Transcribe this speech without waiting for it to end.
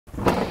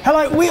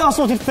Hello, we are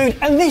Sorted Food,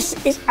 and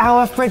this is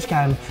our fridge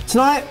cam.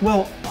 Tonight,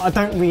 well, I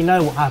don't really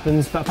know what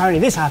happens, but apparently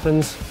this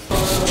happens.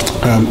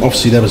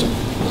 Obviously there was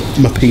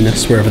my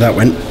penis, wherever that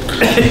went.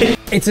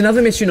 It's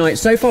another mystery night.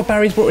 So far,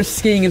 Barry's brought us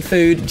skiing and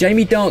food,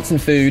 Jamie dancing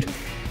food.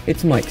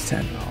 It's Mike's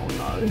turn. Oh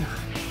no.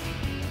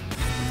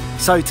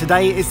 So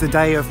today is the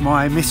day of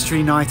my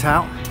mystery night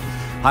out.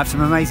 I have some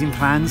amazing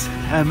plans.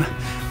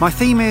 My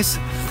theme is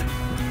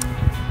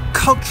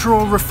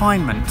cultural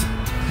refinement.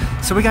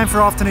 So we're going for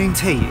afternoon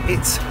tea.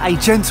 It's a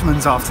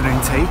gentleman's afternoon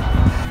tea.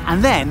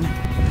 And then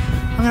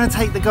I'm going to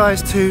take the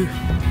guys to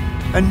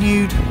a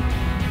nude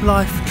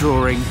life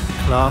drawing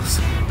class.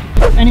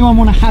 Anyone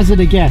want to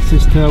hazard a guess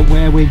as to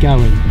where we're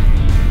going?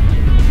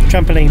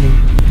 Trampolining.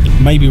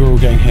 Maybe we're all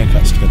getting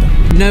haircuts together.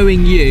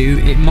 Knowing you,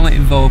 it might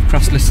involve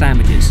crustless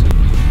sandwiches.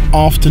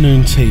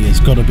 Afternoon tea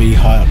has got to be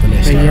high up the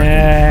list, I reckon.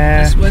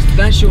 Yeah.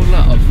 That's your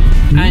love.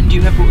 And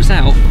you have brought us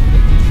out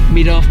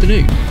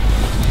mid-afternoon.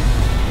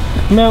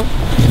 No.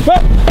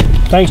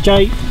 Thanks,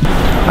 Jay.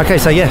 Okay,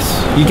 so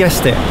yes, you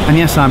guessed it. And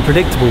yes, I'm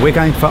predictable. We're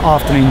going for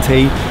afternoon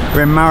tea.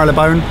 We're in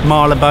Marylebone,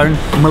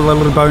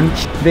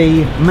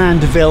 the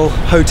Mandeville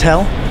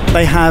Hotel.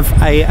 They have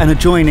an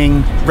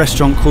adjoining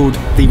restaurant called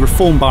the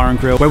Reform Bar and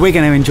Grill, where we're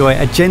going to enjoy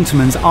a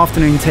gentleman's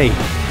afternoon tea.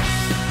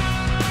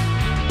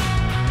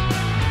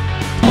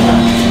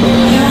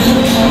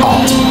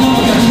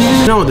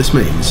 You know what this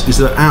means? Is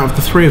that out of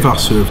the three of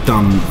us who have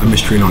done a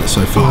mystery night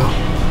so far,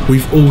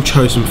 we've all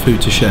chosen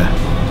food to share.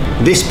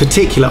 This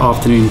particular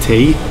afternoon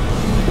tea,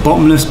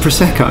 Bottomless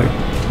Prosecco.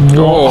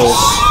 Oh.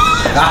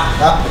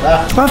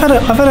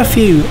 I've had a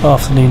few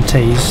afternoon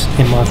teas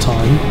in my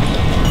time.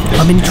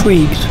 I'm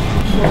intrigued.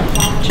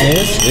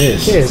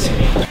 Cheers. Cheers.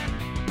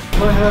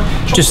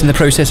 Just in the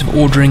process of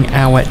ordering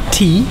our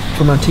tea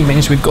from our tea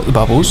menus. We've got the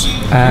bubbles,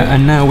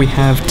 and now we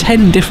have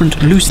 10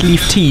 different loose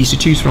leaf teas to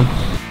choose from.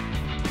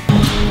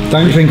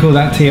 Don't drink all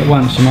that tea at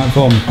once, you might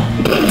vom.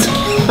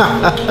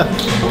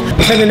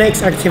 I think the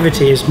next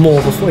activity is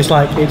more before it's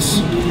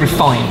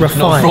Refined. Refined.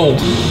 Not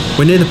raw.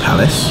 We're near the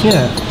palace.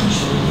 Yeah.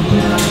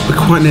 We're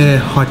quite near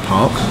Hyde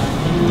Park.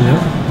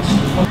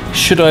 Yeah.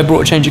 Should I have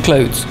brought a change of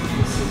clothes?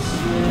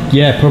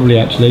 Yeah, probably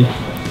actually.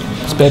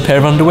 Spare pair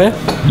of underwear?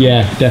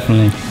 Yeah,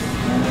 definitely.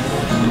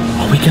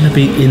 Are we going to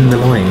be in the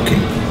Lion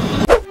King?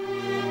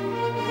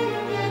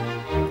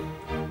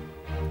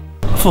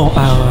 For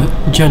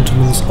our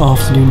gentleman's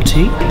afternoon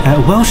tea,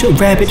 Welsh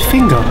rarebit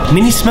finger,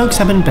 mini smoked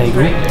salmon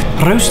bagel,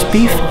 roast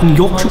beef and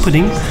Yorkshire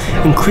pudding,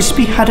 and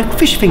crispy haddock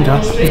fish finger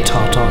with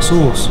tartar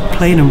sauce.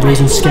 Plain and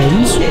raisin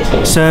scones,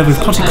 served with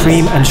clotted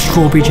cream and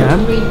strawberry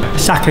jam,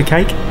 sacca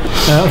cake,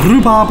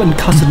 rhubarb and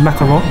custard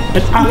macaron,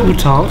 an apple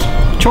tart,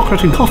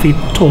 chocolate and coffee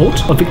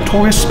tort, a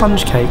Victoria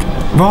sponge cake,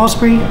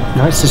 raspberry,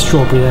 no it's the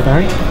strawberry there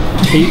Barry,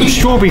 a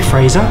strawberry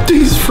Fraser.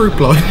 He's fruit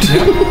blind.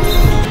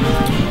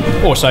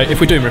 Also, if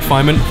we're doing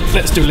refinement,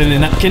 let's do a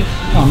linen napkin.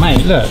 Oh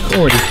mate, look,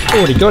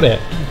 already got it.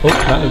 Oh,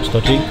 that looks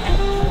dodgy.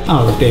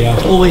 Oh dear.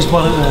 Always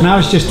one. Now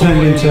it's just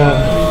turned into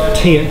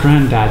tea at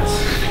Grandad's.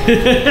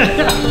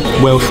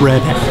 Welsh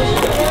rarebit.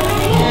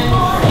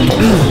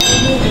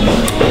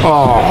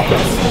 Oh,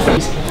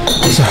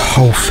 there's a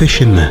whole fish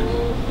in there.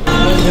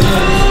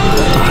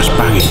 Oh, it's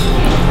banging.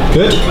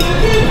 Good.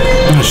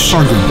 That's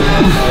so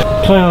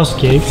good. Can I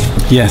ask you,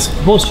 Yes.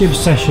 what's your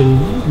obsession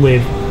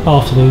with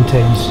afternoon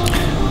teas?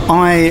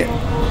 I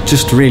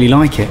just really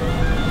like it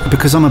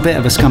because I'm a bit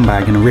of a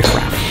scumbag and a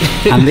riffraff,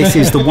 and this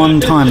is the one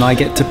time that I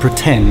get to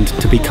pretend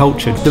to be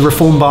cultured. The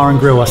Reform Bar and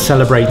Grill are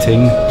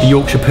celebrating the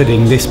Yorkshire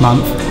pudding this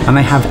month, and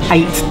they have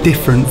 8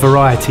 different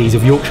varieties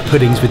of Yorkshire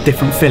puddings with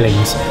different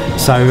fillings.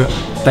 So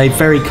they've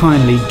very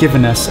kindly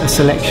given us a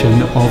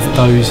selection of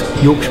those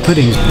Yorkshire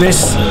puddings.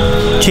 This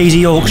cheesy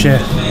Yorkshire.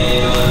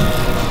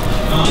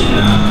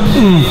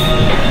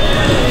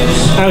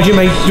 How do you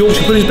make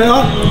Yorkshire puddings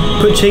better?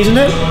 Put cheese in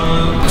it?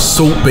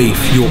 Salt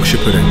beef Yorkshire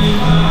pudding.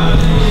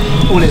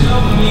 All in.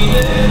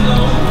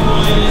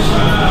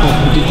 Oh,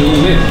 we did do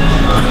all in.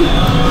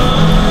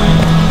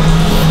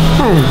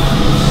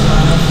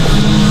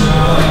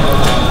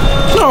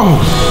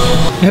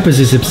 Oh! Ebbers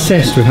is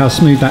obsessed with how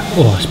smooth that.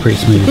 Oh, it's pretty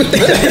smooth.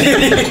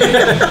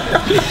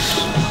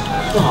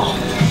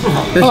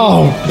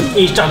 Oh,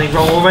 he's done it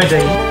wrong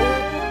already.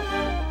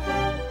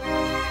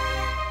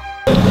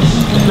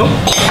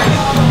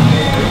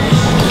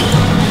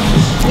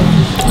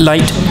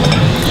 Light,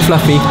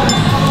 fluffy,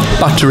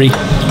 buttery,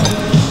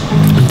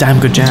 and damn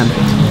good jam.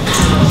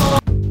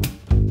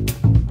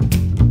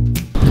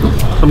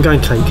 I'm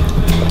going cake.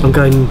 I'm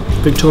going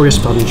Victoria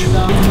sponge.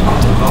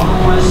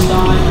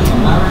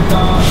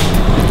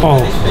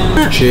 Oh.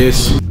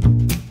 Cheers.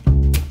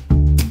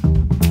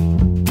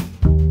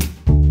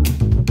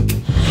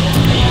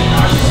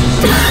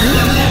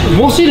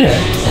 What's in it?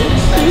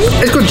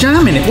 It's got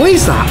jam in it. What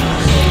is that?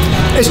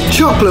 It's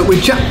chocolate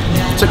with jam.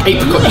 It's like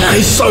apricot jam. That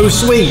is so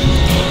sweet.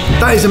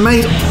 That is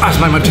amazing. That's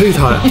made my tooth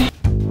hurt.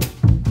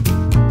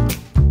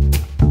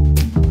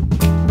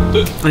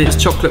 And it's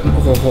chocolate.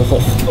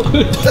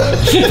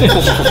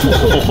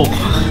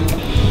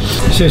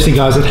 Seriously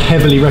guys, I'd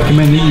heavily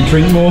recommend that you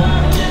drink more.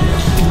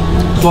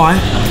 Why?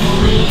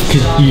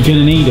 Because you're going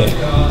to need it.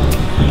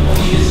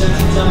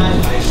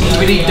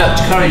 We need Dutch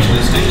courage for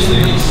this next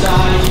thing.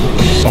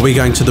 Are we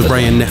going to the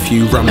Ray and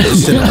Nephew Rum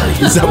Distillery?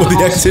 Is that what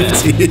the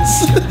activity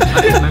is?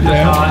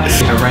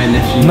 Ray and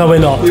Nephew. No, we're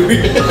not.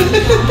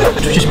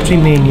 Just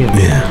between me and you.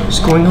 Yeah.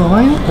 Scoring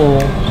high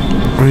or?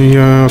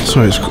 I'd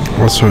say it's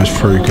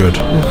pretty good.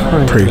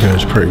 Pretty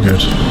good.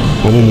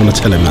 I wouldn't want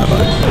to tell him that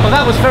though. Well,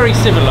 that was very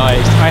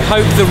civilised. I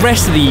hope the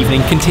rest of the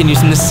evening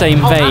continues in the same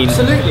vein.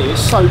 Absolutely,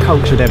 it's so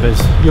cultured, Ebbers.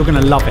 You're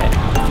going to love it.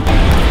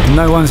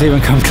 No one's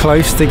even come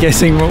close to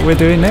guessing what we're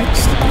doing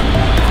next.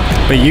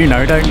 But you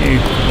know, don't you?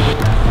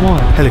 Why?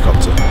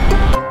 Helicopter.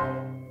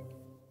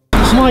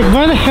 It's like,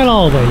 where the hell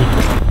are we?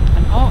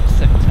 An art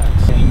centre.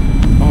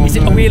 Is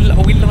it? Are we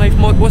live?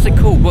 What's it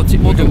called? What's it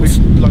models?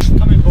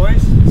 Come in,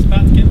 boys. It's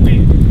about to get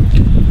weird.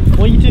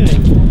 What are you doing? I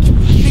think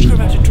we're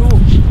about to draw.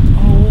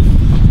 Oh.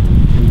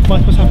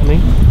 Mike, what's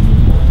happening?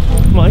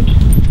 Mike,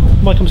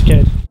 I'm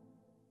scared.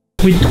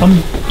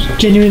 I'm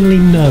genuinely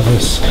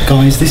nervous.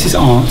 Guys, this is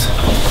art.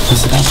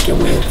 It's about to get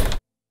weird.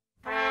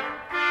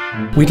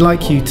 We'd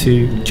like you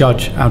to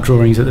judge our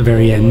drawings at the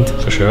very end.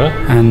 For sure.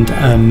 And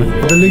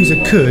the loser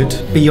could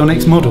be your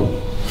next model.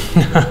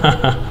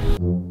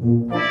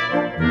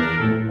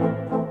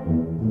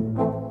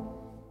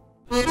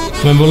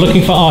 Remember, we're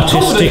looking for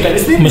artistic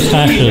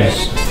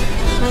moustaches.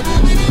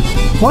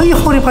 Why are you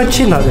holding my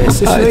chin like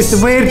this? It's the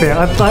weird bit.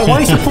 I'm like, why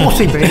are you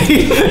supporting me?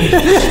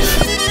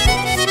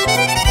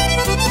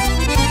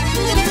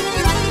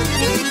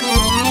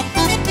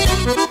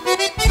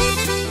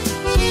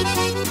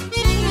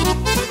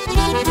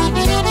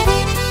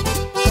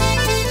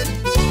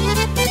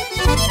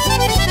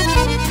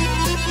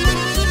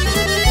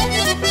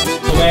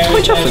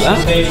 Watch out for that.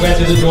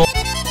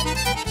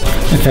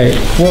 Okay,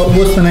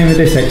 what's the name of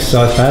this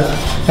exercise, Paz?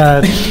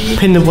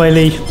 Pin the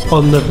whaley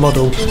on the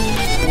model.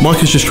 Mike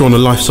has just drawn a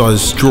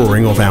life-size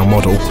drawing of our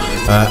model,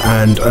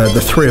 and the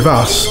three of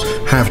us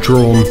have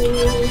drawn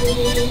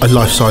a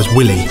life-size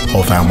willy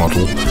of our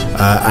model,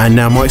 and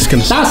now Mike's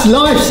going to... That's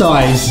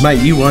life-size!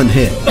 Mate, you weren't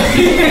here.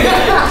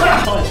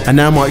 And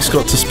now Mike's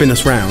got to spin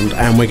us round,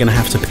 and we're going to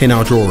have to pin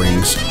our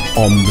drawings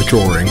on the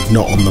drawing,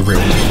 not on the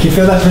real. Do you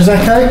feel that,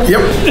 Prosecco?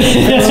 Yep.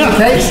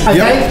 Okay,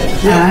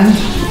 Yep. And...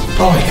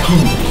 Oh, I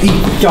can't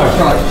eat. Go,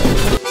 right.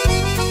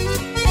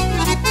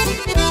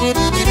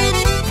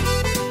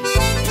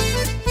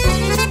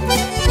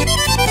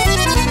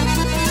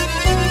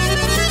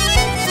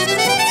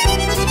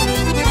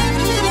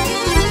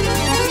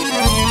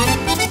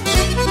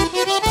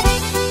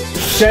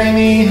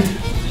 Jamie,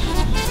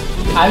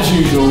 as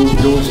usual,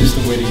 yours is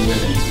the winning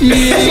Willy.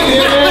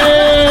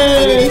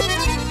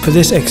 For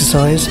this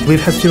exercise,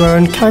 we've had to do our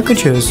own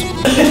caricatures.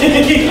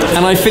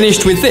 And I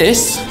finished with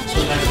this,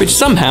 which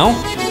somehow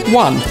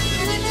won.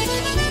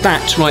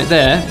 That right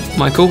there,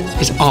 Michael,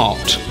 is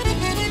art.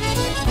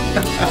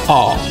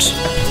 Art.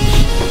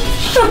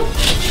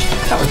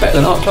 That was better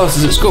than art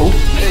classes at school.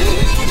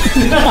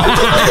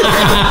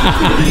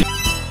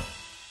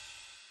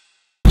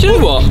 Do you know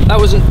what? That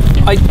was an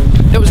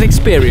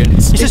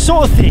experience. It's the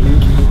sort of thing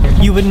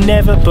you would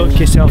never book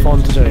yourself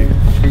on to do,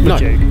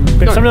 would you?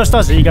 But if someone else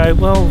does it, you go,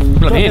 well, I'm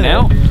not here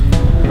now.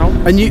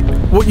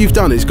 And what you've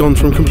done is gone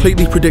from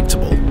completely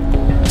predictable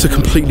to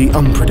completely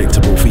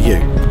unpredictable for you.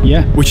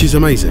 Yeah. Which is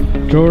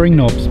amazing. Drawing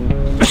knobs.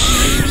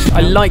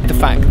 I like the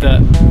fact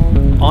that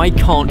I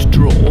can't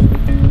draw,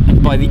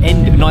 and by the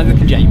end of it, neither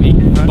can Jamie,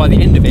 by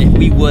the end of it,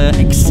 we were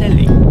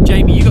excelling.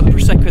 Jamie, you got the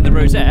Prosecco and the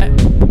Rosette,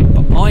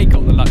 but I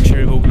got the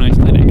luxury of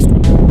organising the next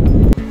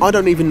one. I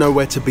don't even know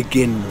where to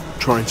begin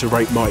trying to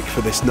rate Mike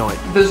for this night.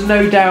 There's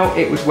no doubt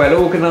it was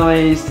well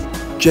organised.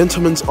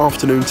 Gentleman's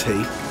afternoon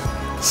tea.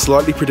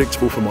 Slightly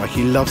predictable for Mike,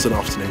 he loves an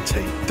afternoon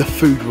tea. The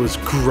food was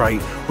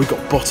great. We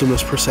got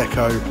bottomless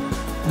Prosecco.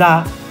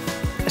 That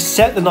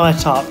set the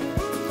night up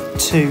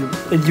to,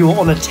 you were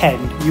on a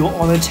 10. You were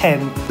on a 10.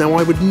 Now,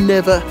 I would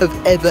never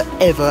have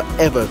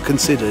ever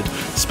considered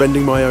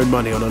spending my own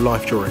money on a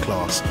life drawing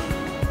class.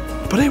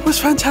 But it was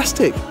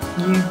fantastic.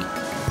 You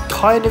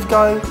kind of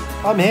go,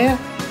 I'm here.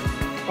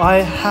 I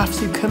have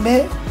to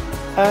commit.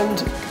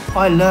 And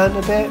I learned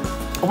a bit.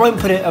 I won't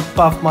put it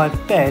above my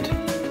bed,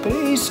 but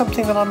it is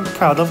something that I'm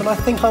proud of, and I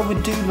think I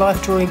would do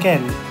life drawing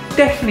again.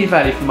 Definitely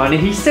value for money.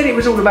 He said it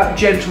was all about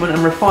gentleman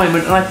and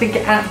refinement, and I think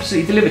it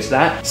absolutely delivered to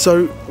that.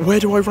 So, where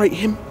do I rate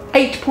him?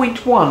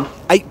 8.1.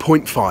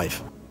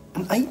 8.5.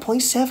 An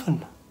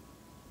 8.7.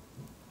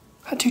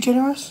 That too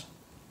generous?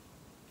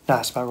 Nah,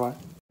 that's about right.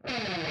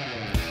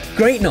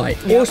 Great night,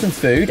 awesome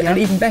food, and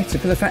even better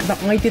for the fact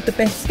that I did the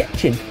best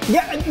sketching.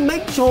 Yeah, and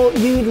make sure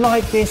you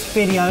like this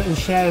video and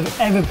share with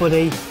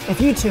everybody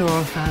if you too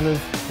are a fan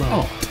of,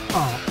 well,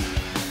 art.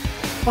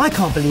 I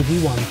can't believe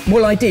you won.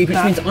 Well, I did, which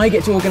means I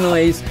get to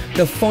organise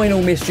the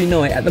final mystery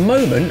night. At the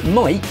moment,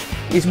 Mike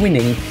is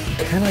winning.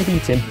 Can I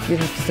beat him? You'll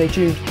have to stay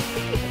tuned.